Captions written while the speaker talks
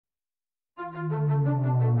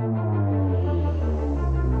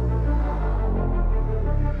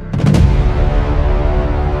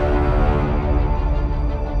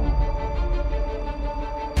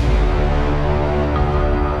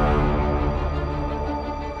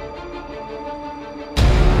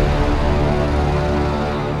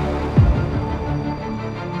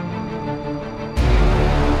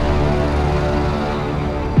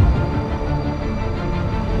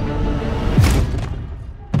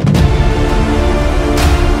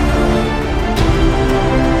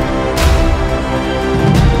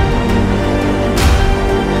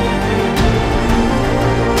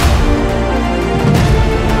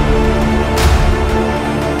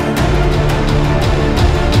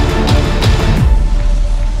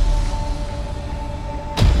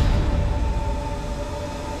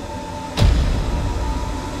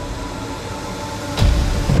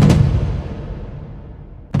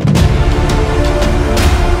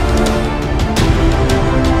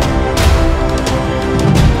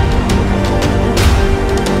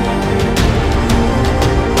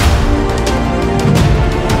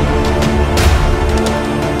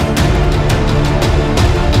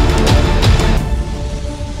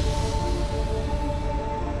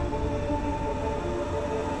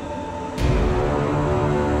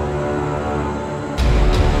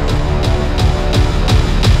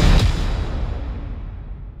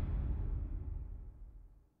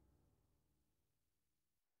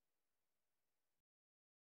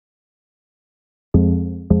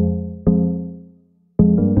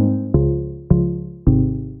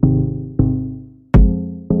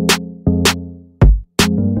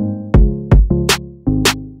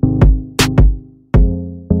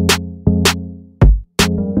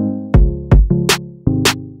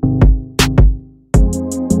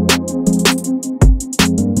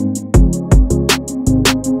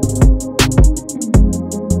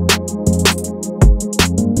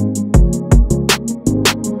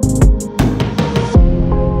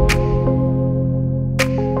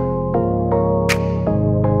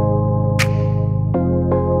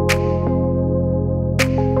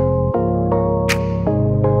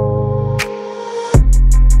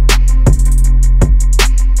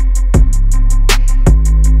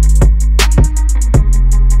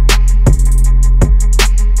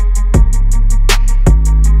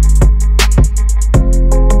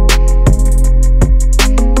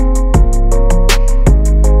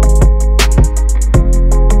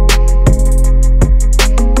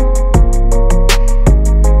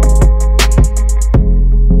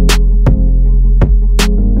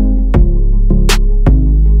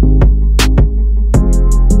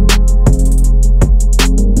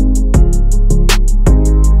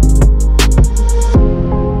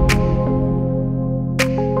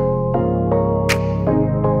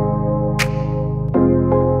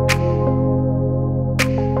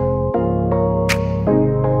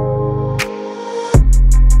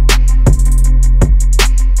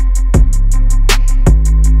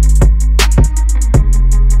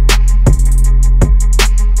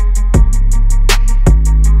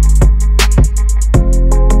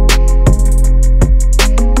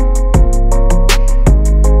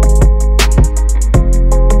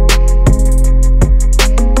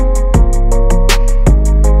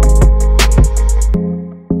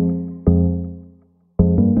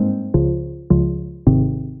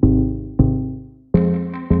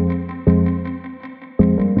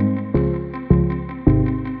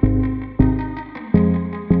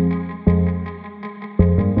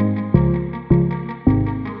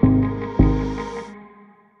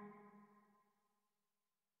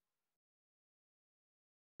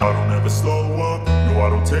I don't ever slow up, no I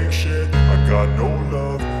don't take shit. I got no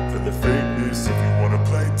love for the fakeness. If you wanna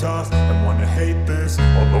play tough and wanna hate this,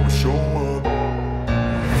 I'll always show up.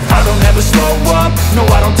 I don't ever slow up, no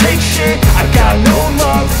I don't take shit. I got no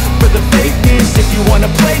love for the fakeness. If you wanna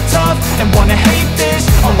play tough and wanna hate this,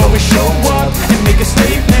 I'll always show up and make a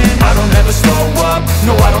statement. I don't ever slow up,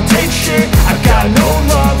 no I don't take shit. I got no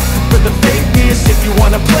love for the fakeness. If you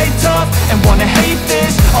wanna play tough and wanna hate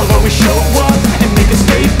this, I'll always show up and make a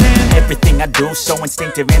statement. Everything I do so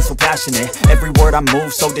instinctive and so passionate. Every word I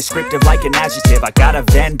move so descriptive like an adjective. I got a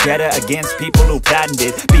vendetta against people who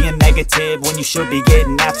patented being negative when you should be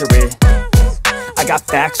getting after it. I got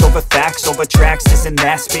facts over tracks, this and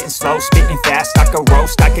that. Spitting slow, spitting fast. I could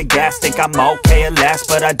roast, I could gas. Think I'm okay at last,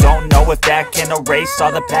 but I don't know if that can erase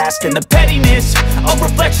all the past. And the pettiness, a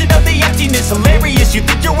reflection of the emptiness. Hilarious, you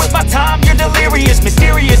think you're worth my time, you're delirious.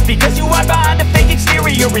 Mysterious, because you hide behind a fake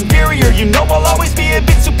exterior. Inferior, you know I'll always be a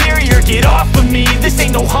bit superior. Get off of me, this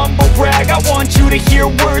ain't no humble brag. I want you to hear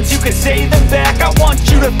words, you can say them back. I want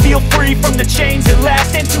you to feel free from the chains at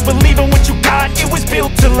last, and to believe in what you got.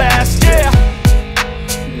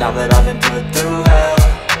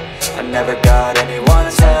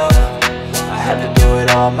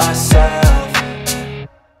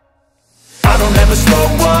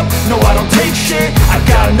 no I don't take shit. I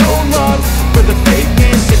got no love for the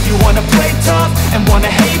fakeness. If you wanna play tough and wanna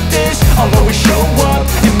hate this, I'll always show up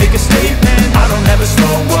and make a statement. I don't ever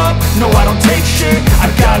slow up, no I don't take shit. I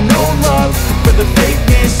got no love for the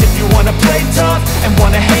fakeness. If you wanna play tough and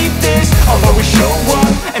wanna hate this, I'll always show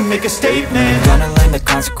up and make a statement. Gonna learn the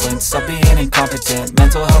consequence of being incompetent.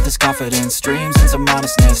 Mental health is confidence, dreams and some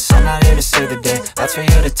honestness. I'm not here to save the day, that's for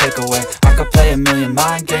you to take away. I could play a million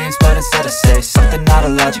mind games, but instead I say something not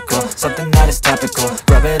illogical, something that is topical.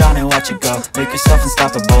 Rub it on and watch it go, make yourself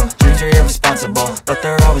unstoppable. Dreams are irresponsible, but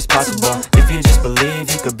they're always possible. If you just believe,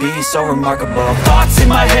 you could be so remarkable. Thoughts in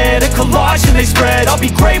my head, a collage and they spread. I'll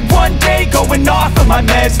be great one day, going off of my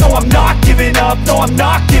meds. No, I'm not giving up, no, I'm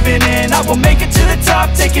not giving in. I will make it to the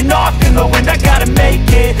top, taking off in the wind. I gotta make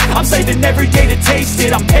it, I'm saving every day to taste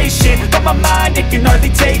it. I'm patient, but my mind, it can hardly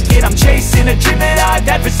take it. I'm chasing a dream that I've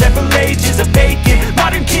had for several ages. A vacant,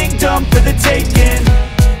 modern kingdom for the taking.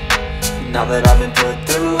 Now that I've been put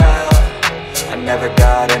through hell, I never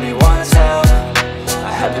got anyone's help.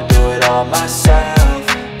 I had to do it all myself.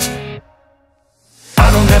 I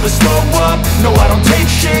don't ever slow up, no I don't take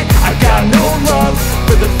shit. I got no love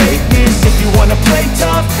for the fakeness. If you wanna play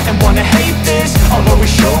tough and wanna hate this, I'll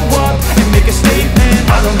always show up and make a statement.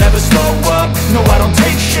 I don't ever slow up, no I don't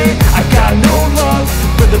take shit. I got no love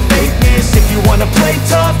for the fakeness. If you wanna play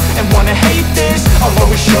tough and wanna hate this, I'll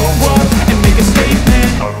always show up and make a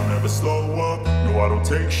statement. I don't ever slow up, no I don't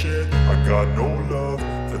take shit. I got no love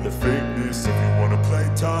for the fakeness. If you wanna play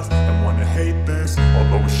tough and wanna hate this,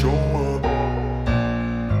 I'll always show up.